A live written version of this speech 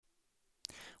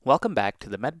Welcome back to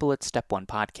the MedBullets Step 1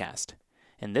 podcast.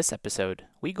 In this episode,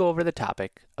 we go over the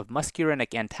topic of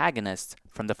muscarinic antagonists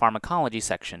from the pharmacology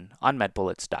section on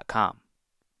medbullets.com.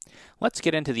 Let's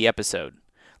get into the episode.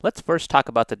 Let's first talk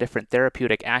about the different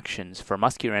therapeutic actions for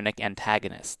muscarinic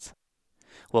antagonists.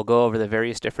 We'll go over the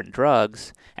various different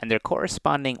drugs and their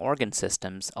corresponding organ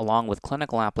systems along with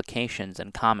clinical applications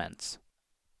and comments.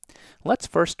 Let's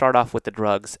first start off with the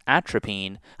drugs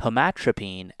atropine,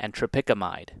 homatropine, and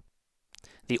tropicamide.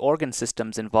 The organ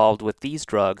systems involved with these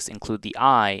drugs include the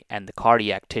eye and the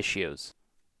cardiac tissues.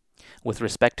 With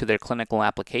respect to their clinical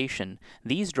application,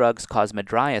 these drugs cause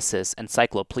mydriasis and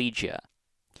cycloplegia.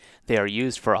 They are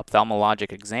used for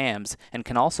ophthalmologic exams and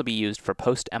can also be used for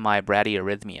post-MI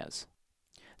bradyarrhythmias.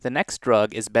 The next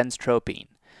drug is benztropine.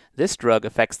 This drug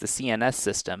affects the CNS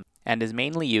system and is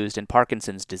mainly used in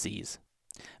Parkinson's disease.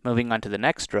 Moving on to the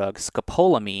next drug,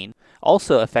 scopolamine,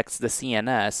 also affects the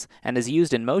CNS and is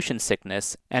used in motion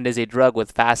sickness and is a drug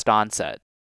with fast onset.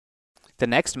 The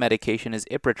next medication is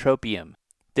ipratropium.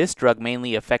 This drug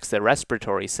mainly affects the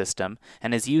respiratory system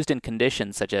and is used in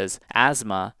conditions such as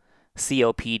asthma,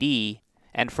 COPD,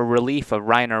 and for relief of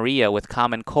rhinorrhea with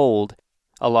common cold,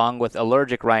 along with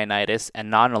allergic rhinitis and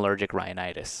non-allergic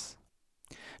rhinitis.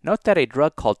 Note that a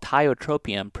drug called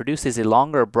tiotropium produces a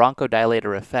longer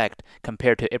bronchodilator effect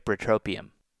compared to ipratropium.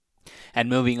 And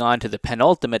moving on to the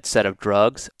penultimate set of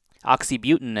drugs,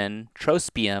 oxybutynin,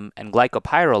 trospium, and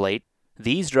glycopyrrolate,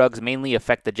 these drugs mainly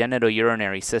affect the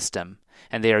genitourinary system,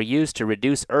 and they are used to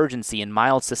reduce urgency in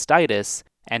mild cystitis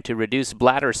and to reduce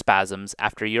bladder spasms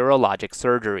after urologic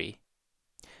surgery.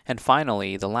 And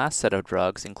finally, the last set of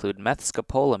drugs include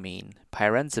methscopolamine,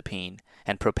 pyrenzapine,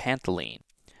 and propanthyline.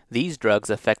 These drugs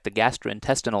affect the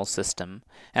gastrointestinal system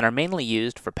and are mainly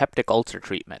used for peptic ulcer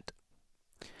treatment.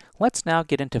 Let's now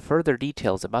get into further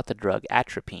details about the drug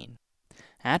atropine.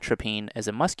 Atropine is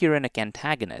a muscarinic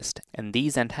antagonist, and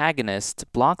these antagonists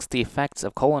blocks the effects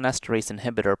of cholinesterase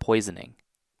inhibitor poisoning.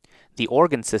 The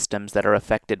organ systems that are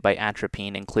affected by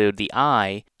atropine include the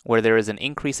eye, where there is an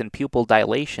increase in pupil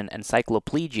dilation and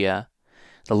cycloplegia,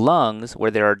 the lungs,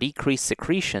 where there are decreased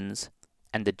secretions,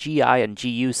 and the GI and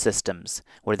GU systems,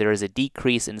 where there is a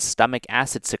decrease in stomach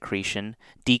acid secretion,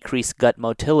 decreased gut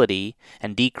motility,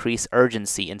 and decreased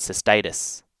urgency in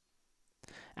cystitis.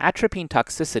 Atropine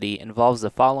toxicity involves the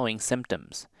following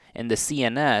symptoms. In the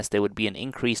CNS, there would be an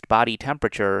increased body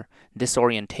temperature,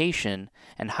 disorientation,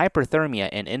 and hyperthermia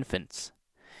in infants.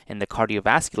 In the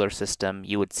cardiovascular system,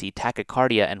 you would see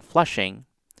tachycardia and flushing.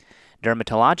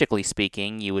 Dermatologically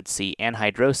speaking, you would see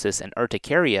anhidrosis and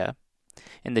urticaria.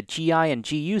 In the GI and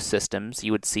GU systems,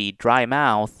 you would see dry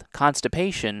mouth,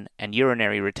 constipation, and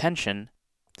urinary retention.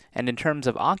 And in terms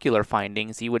of ocular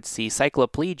findings, you would see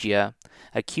cycloplegia,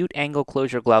 acute angle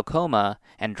closure glaucoma,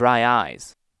 and dry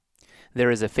eyes.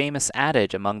 There is a famous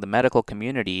adage among the medical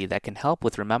community that can help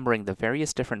with remembering the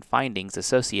various different findings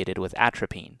associated with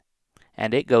atropine.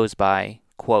 And it goes by,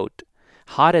 quote,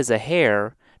 hot as a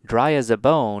hare, dry as a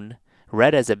bone,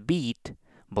 red as a beet,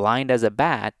 blind as a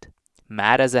bat,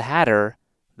 mad as a hatter,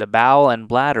 the bowel and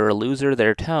bladder looser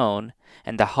their tone,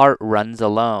 and the heart runs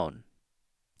alone.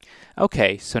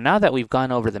 Okay, so now that we've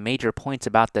gone over the major points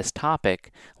about this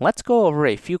topic, let's go over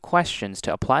a few questions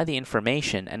to apply the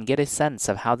information and get a sense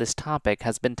of how this topic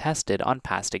has been tested on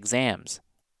past exams.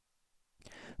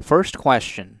 First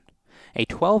question. A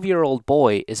 12-year-old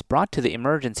boy is brought to the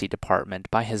emergency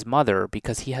department by his mother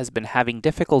because he has been having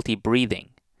difficulty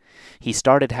breathing. He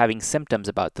started having symptoms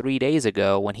about 3 days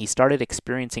ago when he started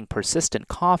experiencing persistent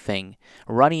coughing,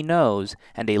 runny nose,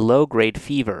 and a low-grade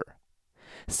fever.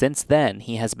 Since then,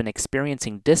 he has been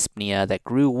experiencing dyspnea that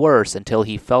grew worse until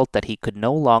he felt that he could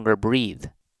no longer breathe.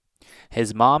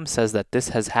 His mom says that this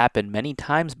has happened many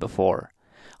times before.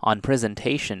 On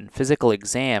presentation, physical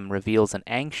exam reveals an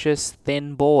anxious,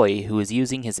 thin boy who is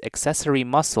using his accessory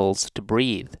muscles to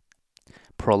breathe.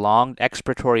 Prolonged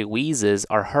expiratory wheezes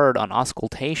are heard on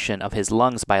auscultation of his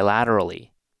lungs bilaterally.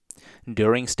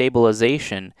 During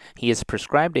stabilization, he is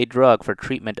prescribed a drug for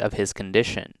treatment of his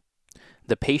condition.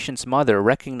 The patient's mother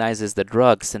recognizes the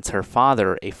drug since her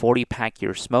father, a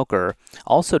 40-pack-year smoker,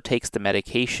 also takes the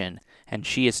medication, and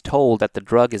she is told that the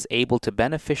drug is able to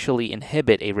beneficially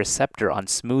inhibit a receptor on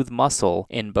smooth muscle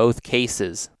in both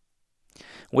cases.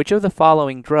 Which of the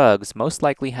following drugs most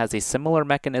likely has a similar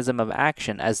mechanism of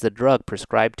action as the drug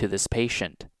prescribed to this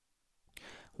patient?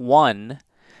 1.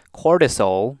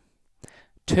 Cortisol.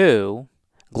 2.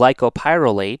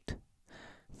 Glycopyrrolate.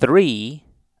 3.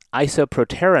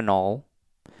 Isoproterenol.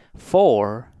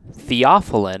 4.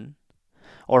 Theophylline.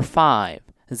 Or 5.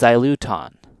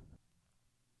 Xyluton.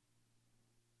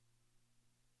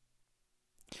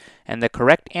 And the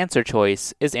correct answer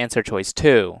choice is answer choice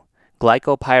 2,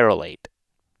 glycopyrrolate.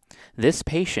 This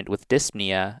patient with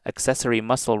dyspnea, accessory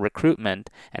muscle recruitment,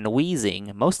 and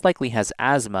wheezing most likely has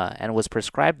asthma and was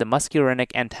prescribed the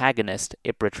muscarinic antagonist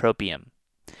ipratropium.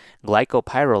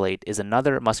 Glycopyrrolate is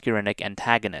another muscarinic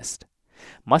antagonist.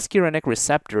 Muscarinic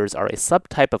receptors are a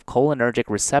subtype of cholinergic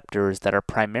receptors that are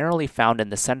primarily found in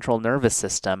the central nervous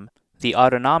system, the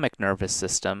autonomic nervous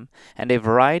system, and a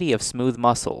variety of smooth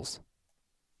muscles.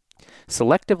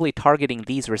 Selectively targeting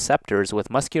these receptors with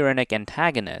muscarinic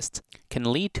antagonists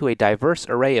can lead to a diverse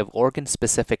array of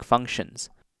organ-specific functions.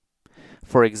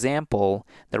 For example,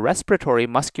 the respiratory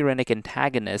muscarinic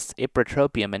antagonists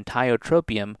ipratropium and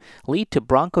tiotropium lead to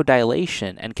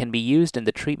bronchodilation and can be used in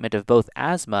the treatment of both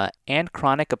asthma and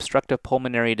chronic obstructive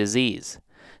pulmonary disease.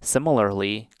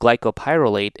 Similarly,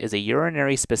 glycopyrrolate is a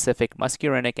urinary-specific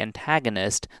muscarinic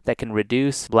antagonist that can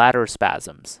reduce bladder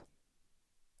spasms.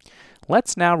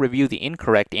 Let's now review the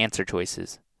incorrect answer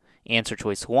choices. Answer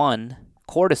choice 1,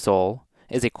 cortisol,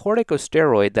 is a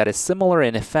corticosteroid that is similar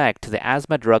in effect to the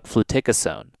asthma drug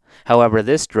fluticasone. However,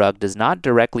 this drug does not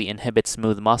directly inhibit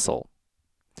smooth muscle.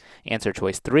 Answer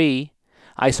choice 3,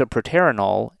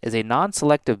 isoproterenol, is a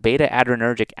non-selective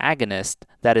beta-adrenergic agonist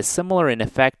that is similar in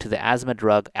effect to the asthma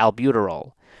drug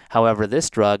albuterol. However, this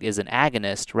drug is an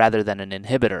agonist rather than an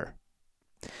inhibitor.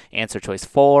 Answer choice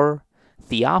 4,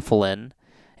 theophylline,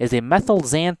 is a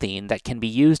methylxanthine that can be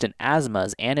used in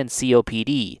asthmas and in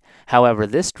COPD. However,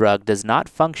 this drug does not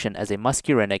function as a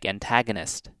muscarinic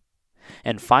antagonist.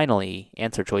 And finally,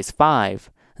 answer choice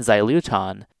 5,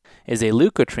 xylutone, is a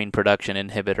leukotriene production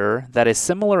inhibitor that is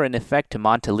similar in effect to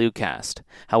montelukast.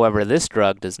 However, this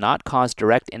drug does not cause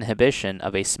direct inhibition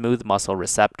of a smooth muscle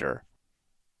receptor.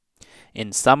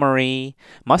 In summary,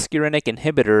 muscarinic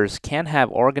inhibitors can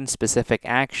have organ-specific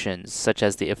actions, such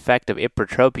as the effect of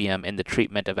ipratropium in the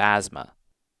treatment of asthma.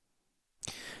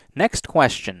 Next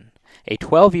question. A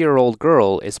 12-year-old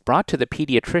girl is brought to the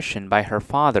pediatrician by her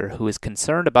father, who is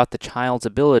concerned about the child's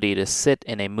ability to sit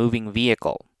in a moving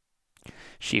vehicle.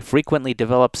 She frequently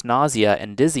develops nausea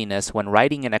and dizziness when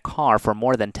riding in a car for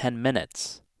more than 10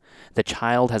 minutes. The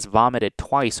child has vomited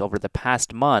twice over the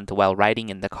past month while riding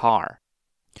in the car.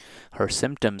 Her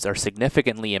symptoms are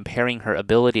significantly impairing her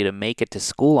ability to make it to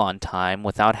school on time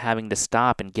without having to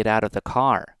stop and get out of the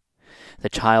car. The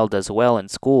child does well in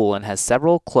school and has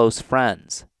several close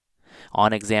friends.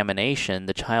 On examination,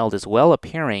 the child is well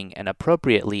appearing and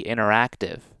appropriately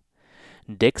interactive.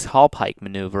 Dix-Hallpike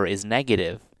maneuver is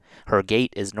negative. Her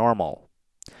gait is normal.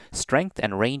 Strength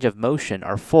and range of motion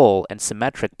are full and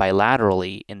symmetric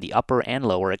bilaterally in the upper and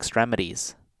lower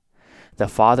extremities. The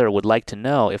father would like to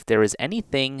know if there is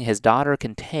anything his daughter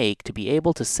can take to be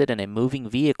able to sit in a moving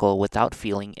vehicle without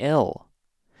feeling ill.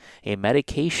 A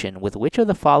medication with which of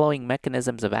the following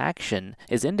mechanisms of action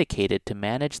is indicated to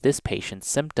manage this patient's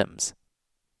symptoms?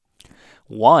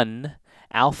 1.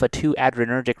 Alpha-2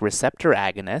 adrenergic receptor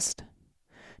agonist.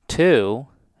 2.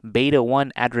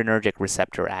 Beta-1 adrenergic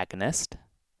receptor agonist.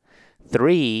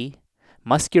 3.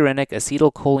 Muscarinic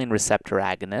acetylcholine receptor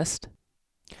agonist.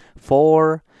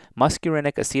 4.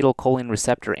 Muscarinic acetylcholine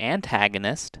receptor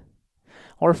antagonist.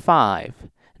 Or 5.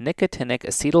 Nicotinic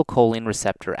acetylcholine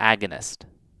receptor agonist.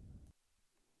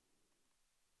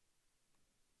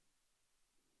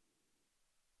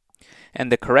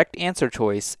 And the correct answer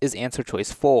choice is answer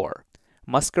choice 4,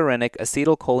 muscarinic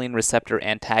acetylcholine receptor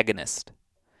antagonist.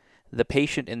 The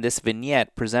patient in this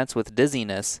vignette presents with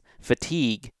dizziness,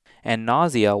 fatigue, and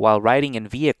nausea while riding in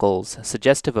vehicles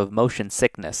suggestive of motion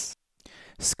sickness.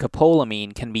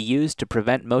 Scopolamine can be used to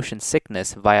prevent motion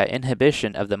sickness via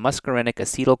inhibition of the muscarinic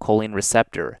acetylcholine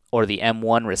receptor, or the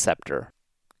M1 receptor.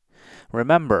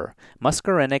 Remember,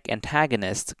 muscarinic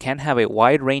antagonists can have a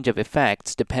wide range of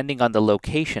effects depending on the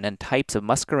location and types of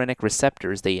muscarinic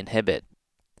receptors they inhibit.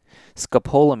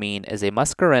 Scopolamine is a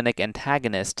muscarinic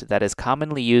antagonist that is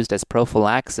commonly used as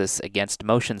prophylaxis against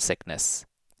motion sickness.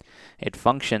 It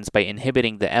functions by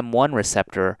inhibiting the M1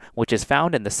 receptor, which is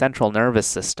found in the central nervous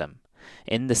system.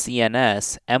 In the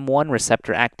CNS, M1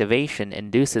 receptor activation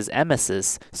induces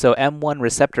emesis, so M1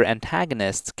 receptor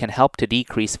antagonists can help to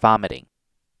decrease vomiting.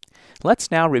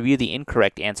 Let's now review the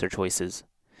incorrect answer choices.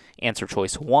 Answer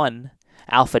choice 1,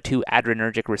 alpha-2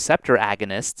 adrenergic receptor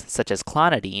agonists, such as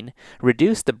clonidine,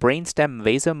 reduce the brainstem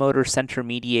vasomotor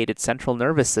center-mediated central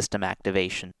nervous system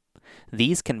activation.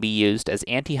 These can be used as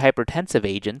antihypertensive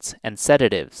agents and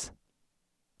sedatives.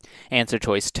 Answer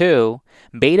choice 2,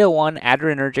 beta-1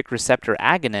 adrenergic receptor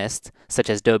agonists, such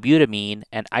as dobutamine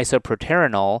and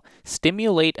isoproterenol,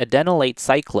 stimulate adenylate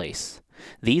cyclase.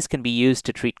 These can be used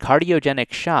to treat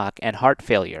cardiogenic shock and heart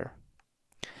failure.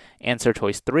 Answer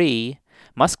choice 3,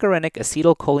 Muscarinic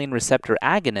acetylcholine receptor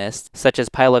agonists, such as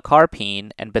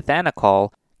pilocarpine and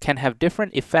bethanechol, can have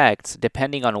different effects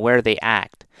depending on where they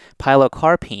act.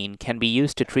 Pilocarpine can be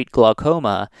used to treat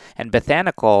glaucoma, and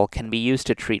bethanechol can be used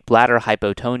to treat bladder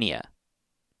hypotonia.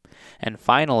 And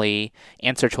finally,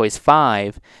 answer choice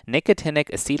 5, nicotinic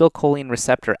acetylcholine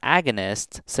receptor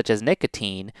agonists, such as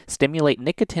nicotine, stimulate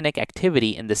nicotinic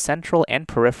activity in the central and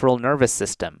peripheral nervous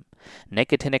system.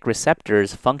 Nicotinic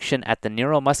receptors function at the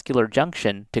neuromuscular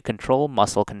junction to control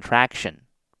muscle contraction.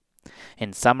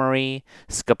 In summary,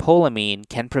 scopolamine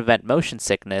can prevent motion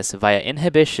sickness via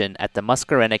inhibition at the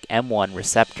muscarinic M1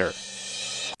 receptor.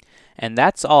 And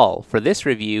that's all for this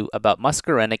review about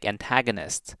muscarinic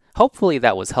antagonists. Hopefully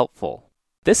that was helpful.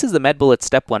 This is the MedBullets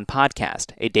Step 1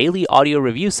 podcast, a daily audio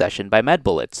review session by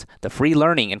MedBullets, the free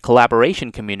learning and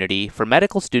collaboration community for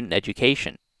medical student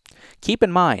education. Keep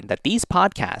in mind that these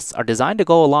podcasts are designed to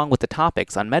go along with the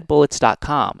topics on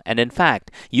medbullets.com, and in fact,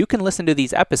 you can listen to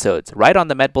these episodes right on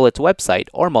the MedBullets website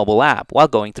or mobile app while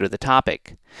going through the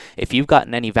topic. If you've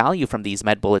gotten any value from these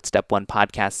MedBullets Step 1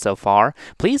 podcasts so far,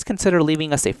 please consider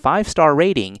leaving us a 5-star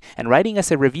rating and writing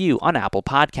us a review on Apple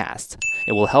Podcasts.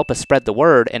 It will help us spread the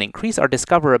word and increase our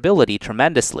discoverability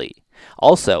tremendously.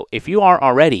 Also, if you are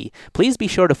already, please be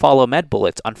sure to follow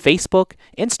MedBullets on Facebook,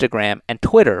 Instagram, and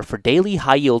Twitter for daily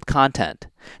high-yield content.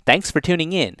 Thanks for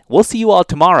tuning in. We'll see you all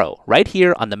tomorrow, right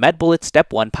here on the MedBullets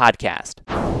Step 1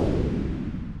 podcast.